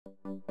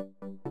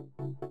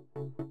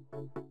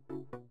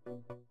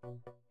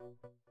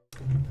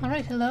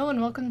Alright, hello and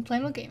welcome to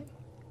Plainwell Gaming.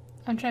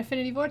 I'm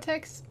Trifinity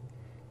Vortex,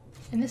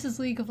 and this is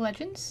League of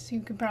Legends,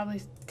 you can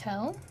probably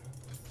tell.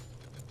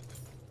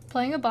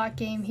 Playing a bot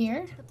game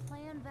here,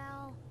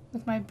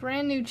 with my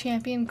brand new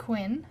champion,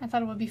 Quinn. I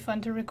thought it would be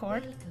fun to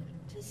record.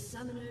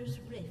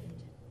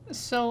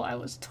 So I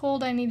was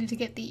told I needed to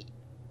get the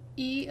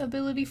E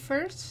ability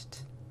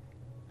first.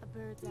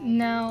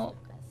 Now,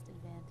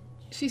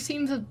 she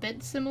seems a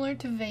bit similar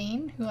to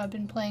Vayne, who I've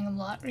been playing a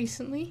lot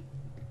recently.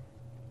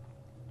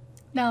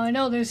 Now, I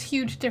know there's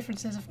huge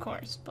differences, of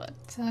course, but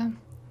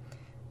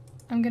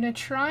I'm gonna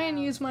try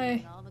and use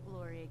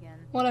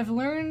what I've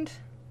learned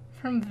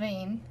from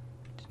Vayne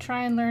to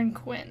try and learn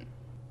Quinn.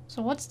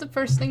 So what's the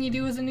first thing you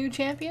do as a new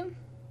champion?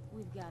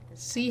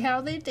 See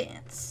how they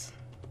dance.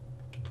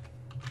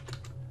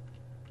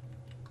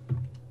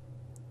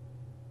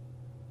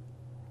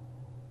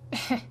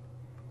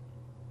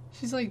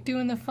 She's like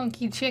doing the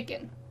funky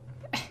chicken.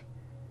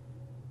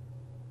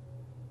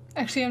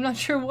 Actually, I'm not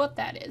sure what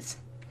that is.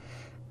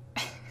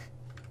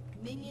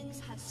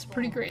 It's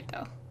pretty great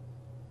though.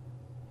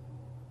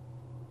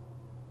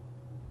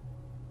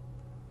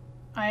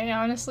 I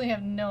honestly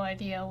have no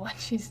idea what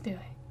she's doing.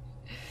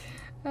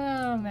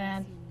 Oh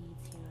man.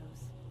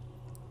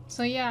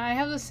 So yeah, I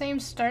have the same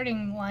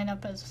starting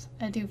lineup as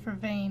I do for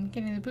Vayne,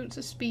 getting the boots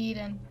of speed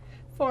and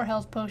 4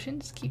 health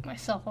potions to keep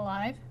myself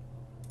alive.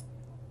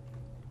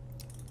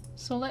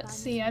 So let's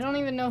see, I don't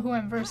even know who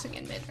I'm versing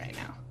in mid right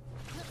now.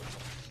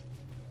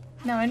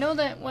 Now I know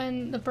that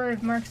when the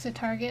bird marks a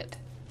target,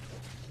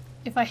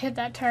 if I hit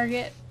that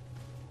target,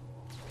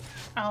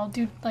 I'll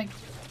do like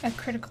a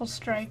critical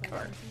strike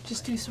or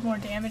just do some more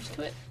damage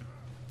to it,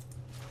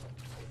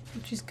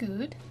 which is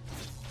good.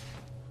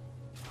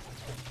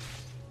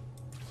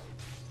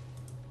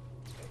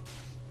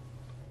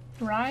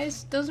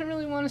 Rise doesn't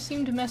really want to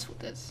seem to mess with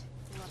this.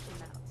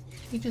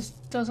 He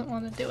just doesn't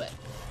want to do it.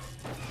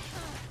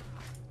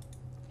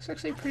 It's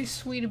actually a pretty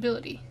sweet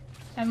ability,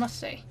 I must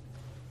say.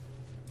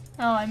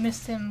 Oh, I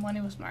missed him when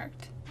he was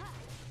marked.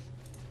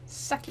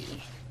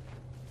 Sucky.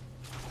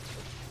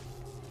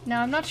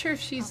 Now, I'm not sure if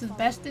she's the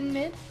best in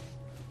mid,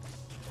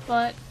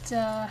 but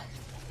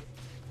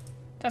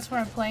that's where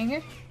I'm playing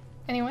her.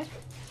 Anyway,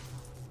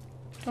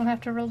 don't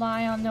have to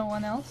rely on no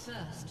one else.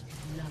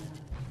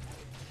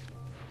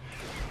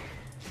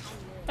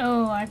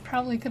 Oh, I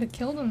probably could have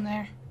killed him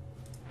there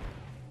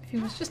if he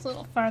was just a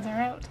little farther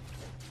out.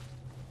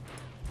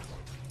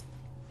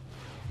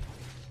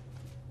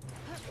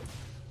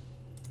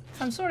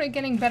 I'm sort of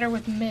getting better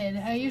with mid.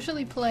 I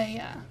usually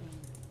play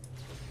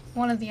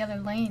one of the other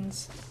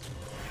lanes.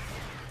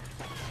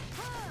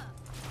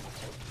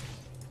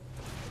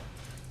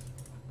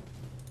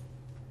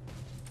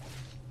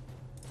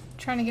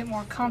 Trying to get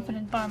more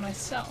confident by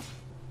myself.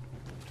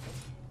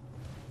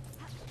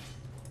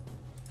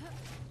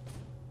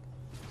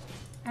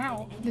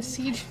 Ow, the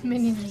siege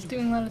minion is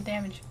doing a lot of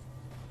damage.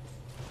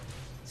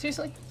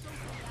 Seriously?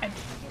 I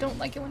don't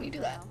like it when you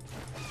do that.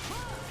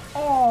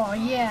 Oh,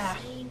 yeah.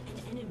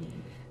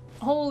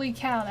 Holy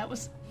cow, that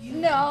was...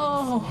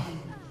 No!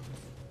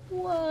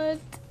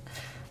 What?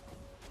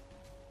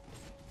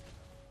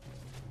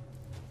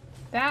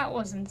 That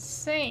was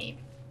insane.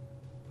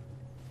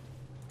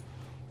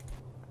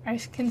 I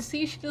can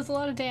see she does a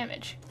lot of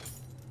damage.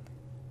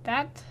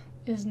 That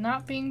is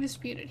not being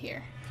disputed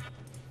here.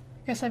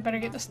 Guess I better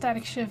get the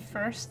static shiv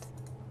first.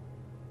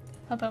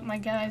 Help out my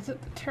guys at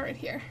the turret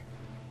here.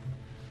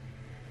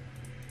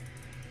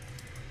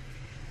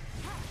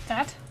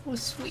 That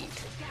was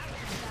sweet.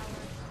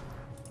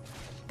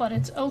 But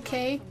it's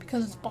okay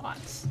because it's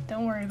bots.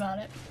 Don't worry about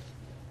it.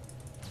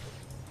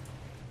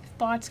 If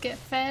bots get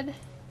fed,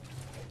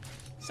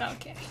 it's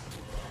okay.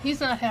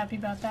 He's not happy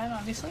about that,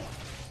 obviously.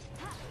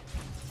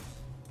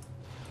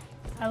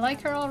 I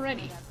like her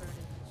already.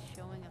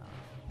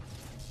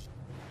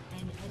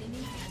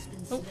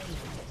 Oh.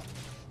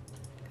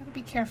 Gotta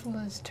be careful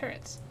of his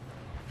turrets.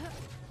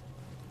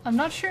 I'm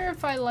not sure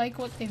if I like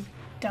what they've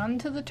done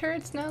to the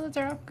turrets now that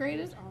they're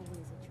upgraded.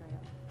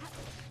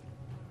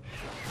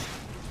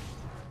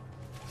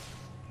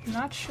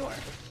 Not sure.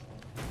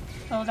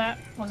 Oh, that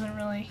wasn't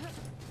really...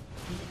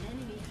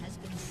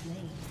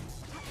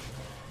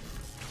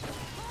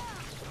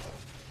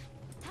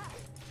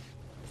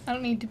 I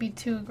don't need to be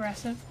too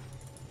aggressive.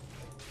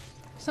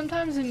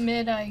 Sometimes in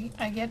mid I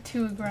get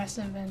too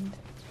aggressive and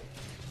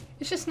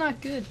it's just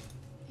not good.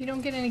 You don't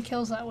get any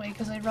kills that way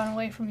because I run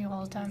away from you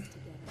all the time.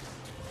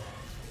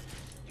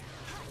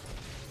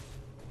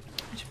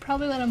 I should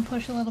probably let him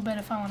push a little bit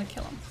if I want to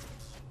kill him.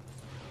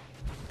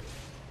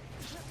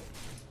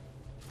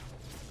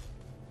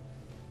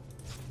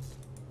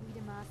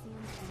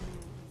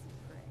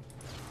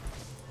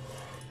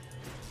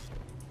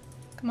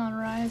 Come on,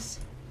 Rise.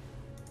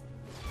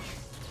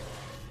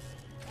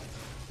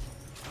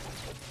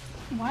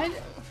 Why?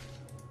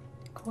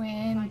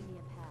 Quinn. I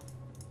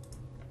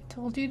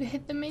told you to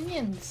hit the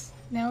minions.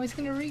 Now he's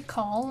gonna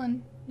recall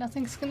and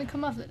nothing's gonna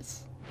come of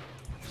this.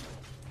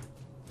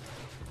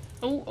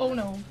 Oh, oh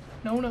no.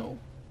 No, no.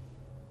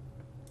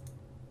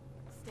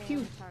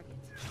 Phew.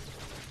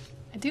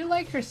 I do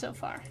like her so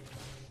far.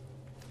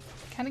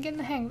 Kind of getting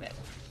the hang of it.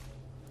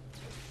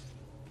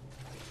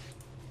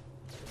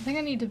 I think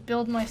I need to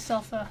build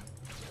myself an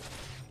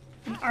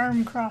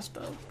arm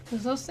crossbow,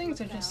 because those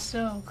things are just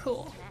so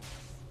cool.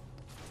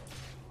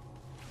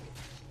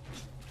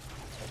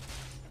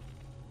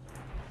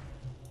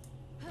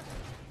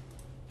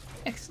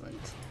 Excellent.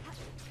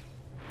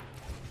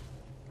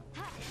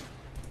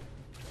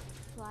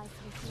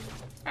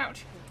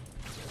 Ouch.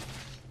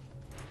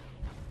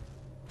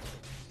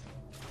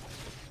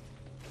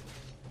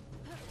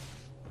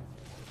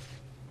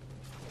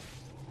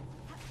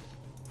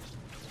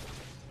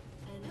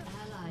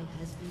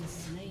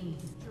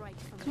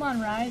 Come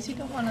on, Rise, you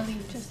don't want to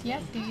leave just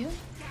yet, do you?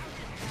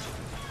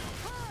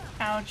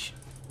 Ouch.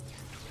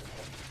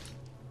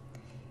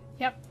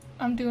 Yep,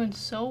 I'm doing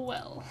so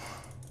well.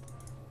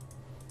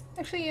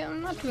 Actually,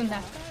 I'm not doing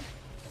that bad.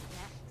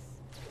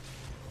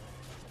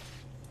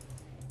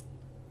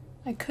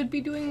 I could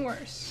be doing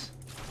worse.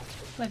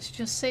 Let's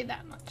just say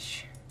that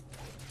much.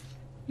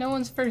 No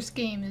one's first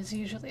game is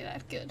usually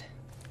that good.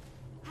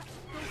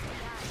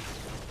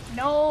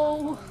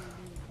 No!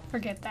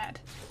 Forget that.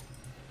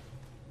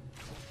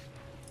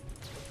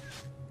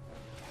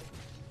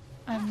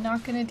 I'm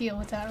not gonna deal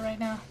with that right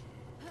now.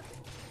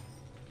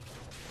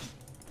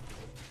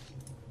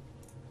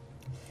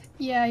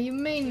 Yeah, you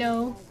may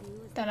know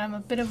that I'm a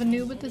bit of a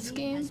noob at this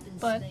game,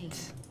 but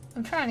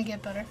I'm trying to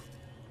get better.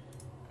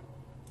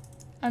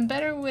 I'm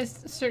better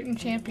with certain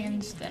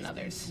champions than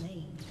others.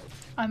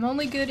 I'm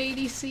only good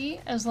ADC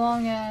as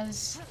long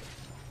as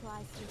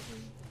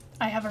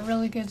I have a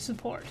really good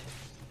support,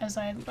 as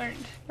I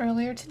learned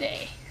earlier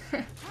today.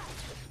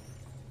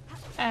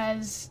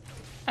 As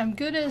I'm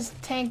good as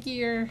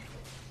tankier,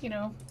 you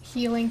know,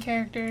 healing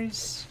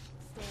characters.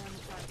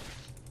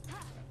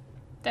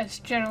 That's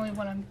generally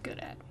what I'm good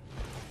at.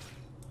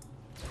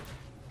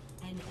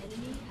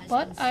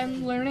 But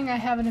I'm learning I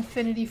have an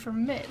affinity for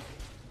mid.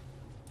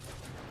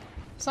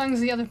 As long as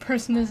the other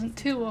person isn't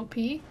too OP,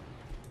 I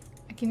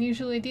can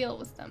usually deal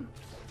with them.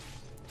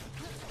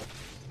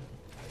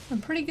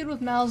 I'm pretty good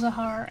with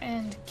Malzahar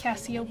and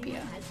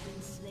Cassiopeia.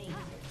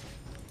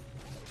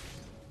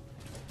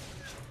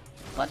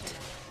 But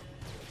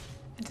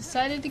I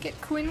decided to get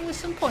Quinn with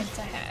some points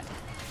I had.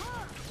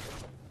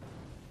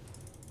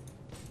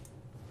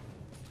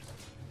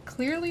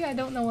 Clearly I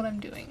don't know what I'm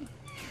doing.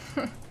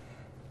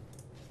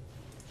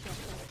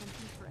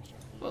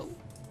 Whoa.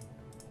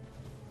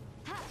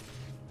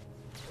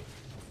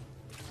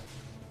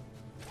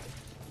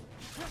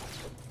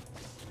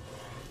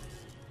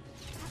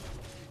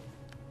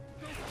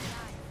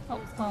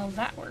 Oh, well,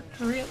 that worked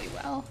really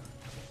well.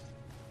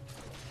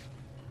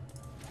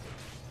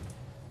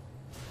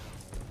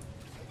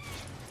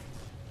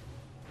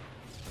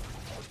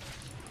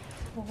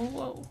 Whoa,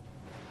 whoa.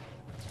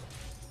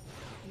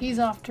 He's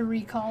off to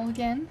recall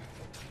again.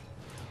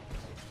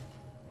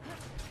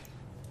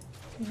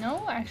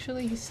 No,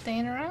 actually he's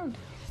staying around.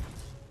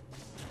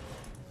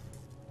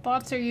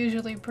 Bots are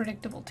usually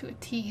predictable to a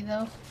T,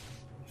 though.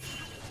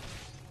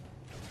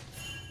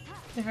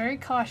 They're very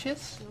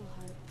cautious.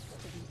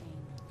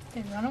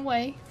 They run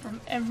away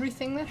from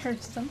everything that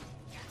hurts them,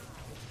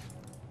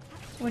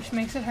 which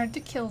makes it hard to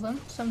kill them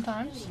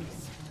sometimes.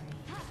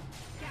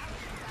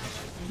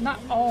 Not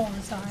all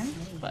the time,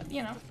 but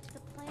you know,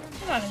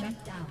 you got it.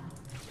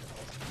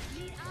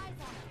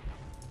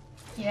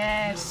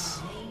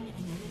 Yes.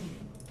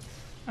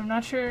 I'm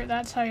not sure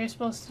that's how you're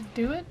supposed to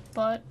do it,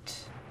 but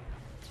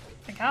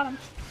I got him.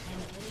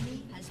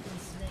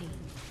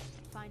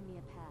 Find me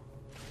a path.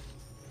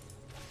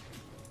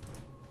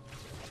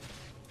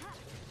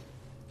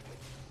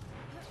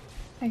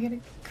 I get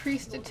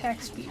increased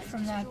attack speed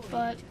from that,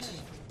 but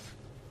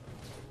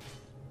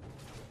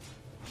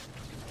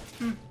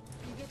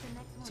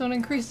so it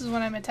increases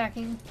when I'm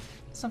attacking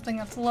something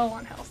that's low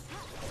on health.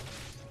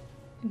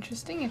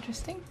 Interesting,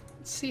 interesting.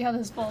 Let's see how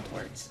this vault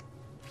works.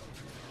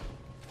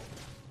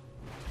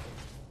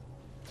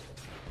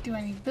 Do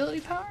I need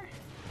ability power?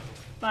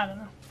 I don't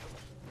know.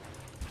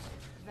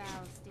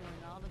 Val's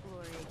stealing all the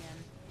glory again.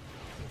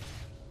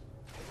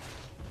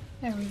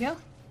 There we go.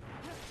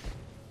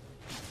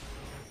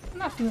 I'm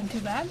not doing too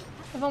bad.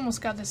 I've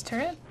almost got this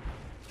turret.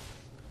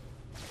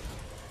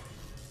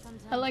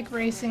 I like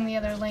racing the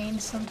other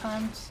lanes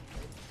sometimes.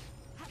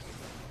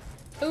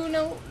 Oh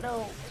no,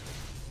 no.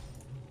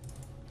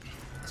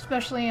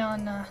 Especially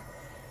on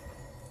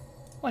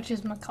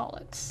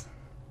whatchamacallits,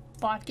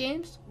 bot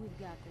games. We've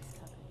got this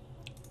covered.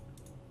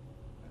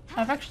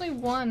 I've actually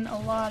won a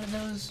lot of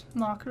those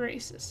mock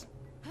races.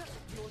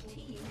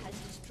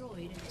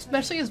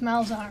 Especially as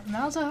Malzahar.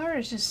 Malzahar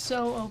is just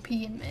so OP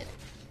in mid.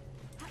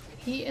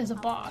 He is a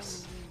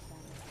boss.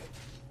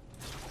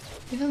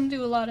 He doesn't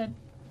do a lot of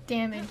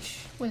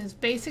damage with his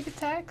basic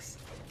attacks,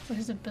 but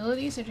his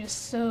abilities are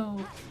just so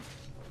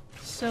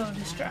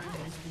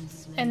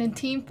destructive. And in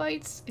team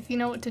fights, if you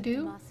know what to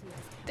do,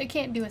 they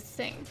can't do a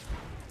thing.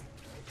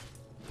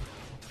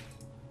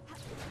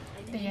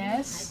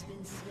 Yes.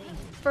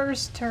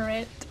 First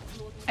turret.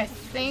 I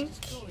think.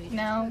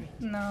 No.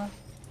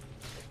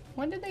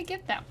 When did they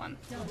get that one?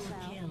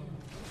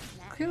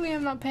 Clearly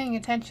I'm not paying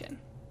attention.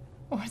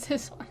 Or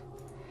this one.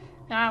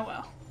 Ah,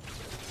 well.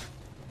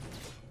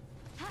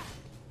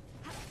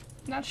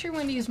 Not sure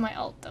when to use my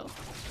ult, though.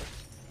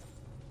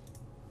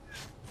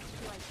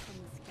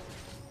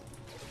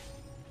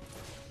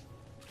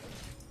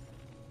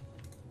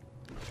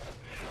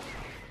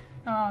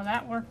 Oh,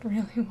 that worked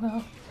really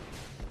well.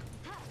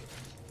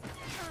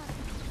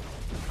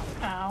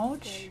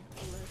 Ouch.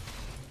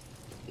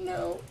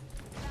 No.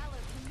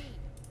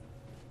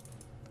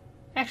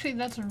 Actually,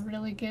 that's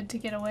really good to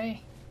get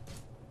away.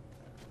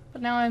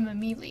 But now I'm a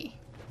melee,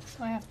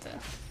 so I have to...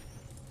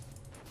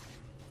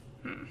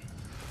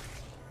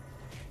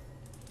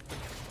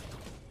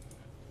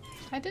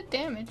 I did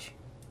damage.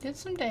 Did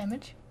some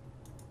damage.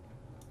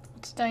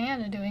 What's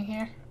Diana doing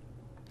here?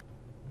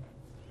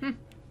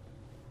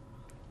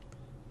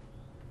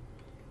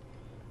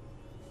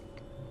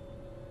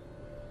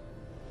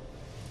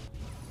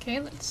 Okay,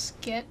 let's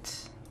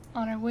get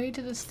on our way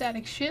to the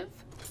static shiv.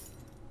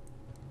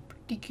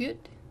 Pretty good.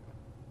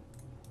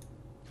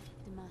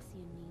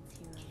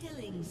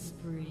 Killing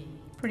spree.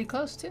 Pretty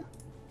close too.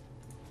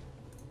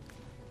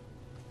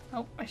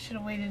 Oh, I should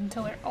have waited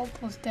until their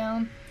ult was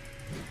down.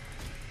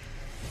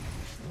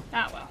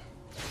 Ah well.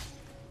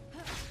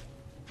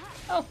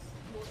 Oh.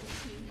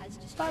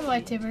 Bye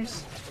bye,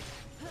 Tibbers.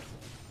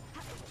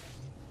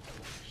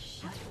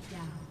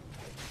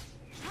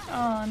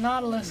 Oh,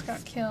 Nautilus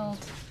got killed.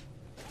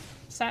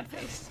 Sad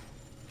face.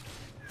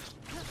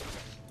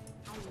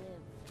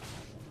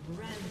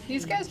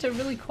 These guys are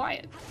really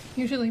quiet.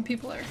 Usually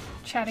people are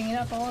chatting it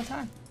up all the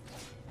time.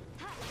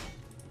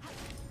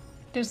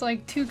 There's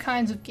like two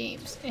kinds of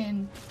games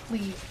in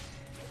League.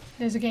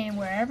 There's a game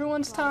where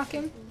everyone's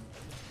talking,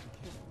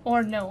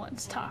 or no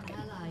one's talking.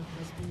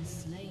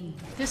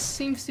 This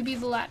seems to be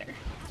the latter.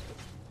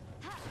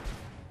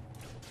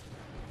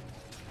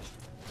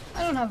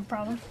 I don't have a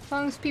problem. As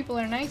long as people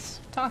are nice,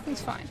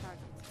 talking's fine.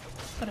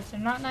 But if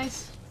they're not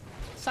nice,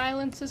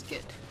 silence is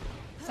good.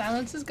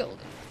 Silence is golden.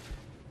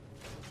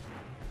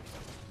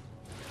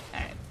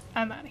 Alright,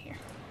 I'm out of here.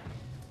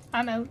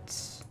 I'm out.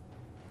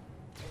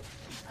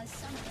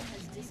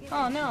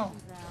 Oh no.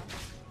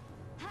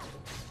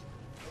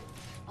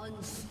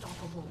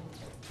 Unstoppable.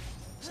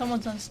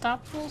 Someone's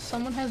unstoppable,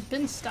 someone has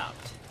been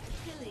stopped.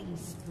 Killing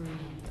spree.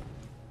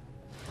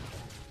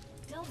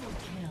 Double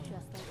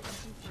kill.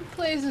 She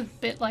plays a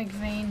bit like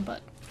Vayne,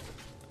 but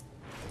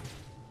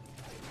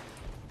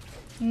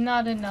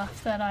not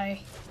enough that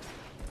I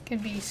can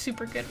be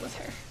super good with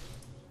her.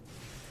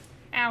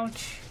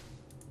 Ouch.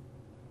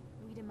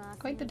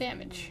 Quite the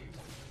damage.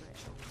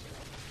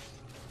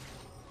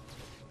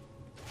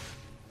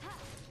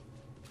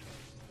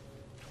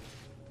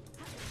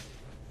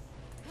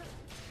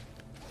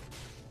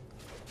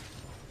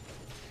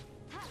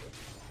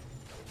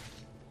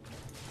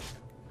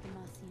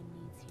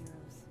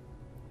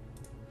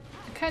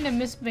 I kind of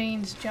miss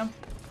Vayne's jump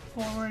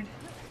forward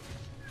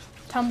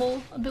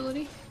tumble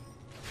ability.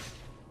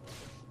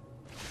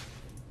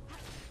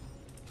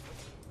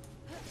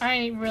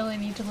 I really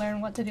need to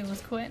learn what to do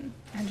with Quinn.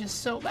 I'm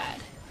just so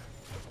bad.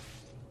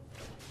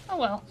 Oh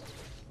well.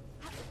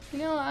 You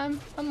know, I'm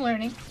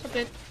learning a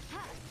bit.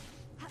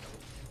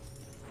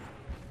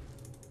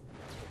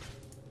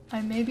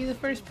 I may be the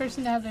first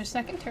person to have their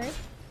second turret.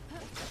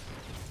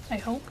 I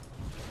hope.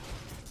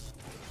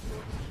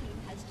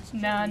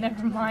 Nah,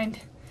 never mind.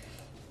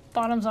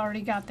 Bottom's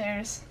already got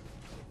theirs.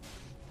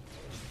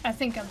 I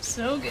think I'm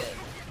so good,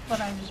 but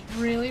I'm just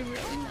really,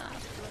 really not.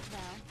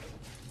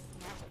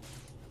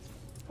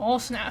 Oh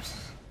snaps.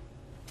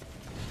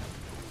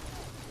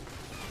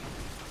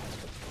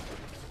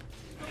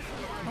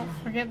 Don't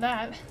forget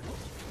that.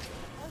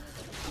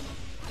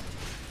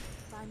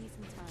 Buy me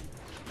some time.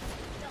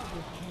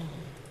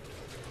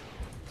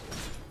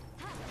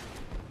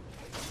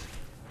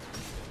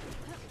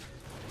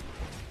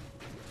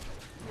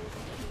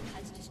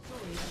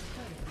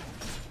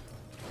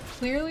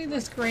 Clearly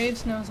this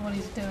Graves knows what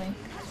he's doing.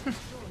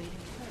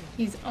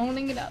 He's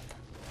owning it up.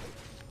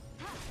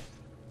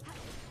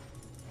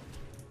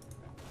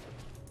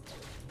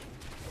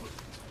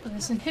 But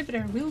this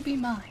inhibitor will be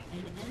mine.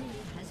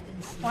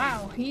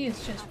 Wow, he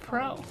is just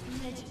pro.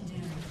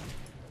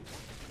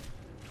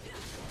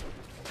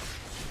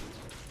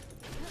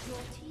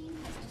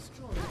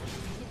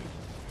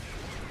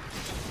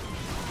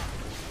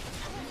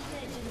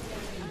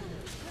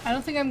 I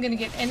don't think I'm gonna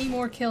get any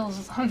more kills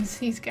as long as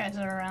these guys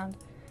are around.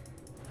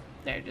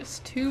 They're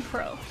just too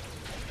pro.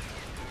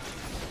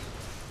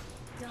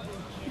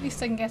 At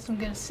least I can get some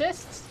good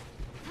assists.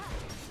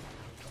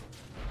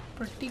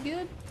 Pretty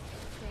good.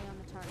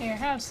 Here,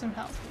 have some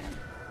health, man.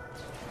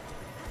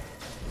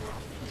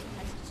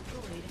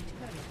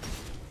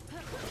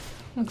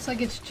 Looks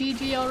like it's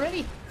GG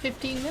already.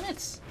 15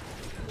 minutes.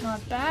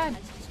 Not bad.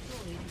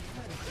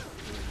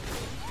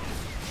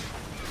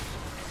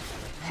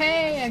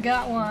 Hey, I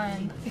got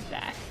one. Look at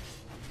that.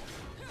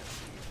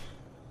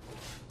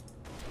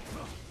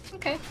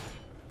 Okay.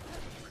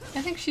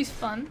 I think she's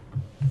fun.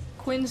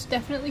 Quinn's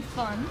definitely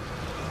fun.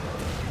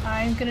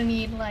 I'm gonna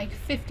need like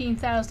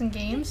 15,000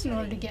 games in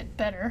order to get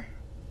better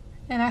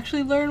and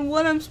actually learn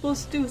what I'm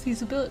supposed to do with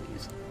these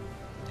abilities.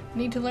 I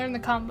need to learn the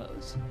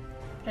combos.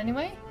 But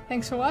anyway,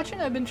 thanks for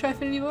watching. I've been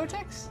Trifinity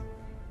Vortex,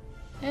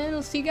 and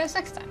I'll see you guys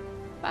next time.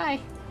 Bye!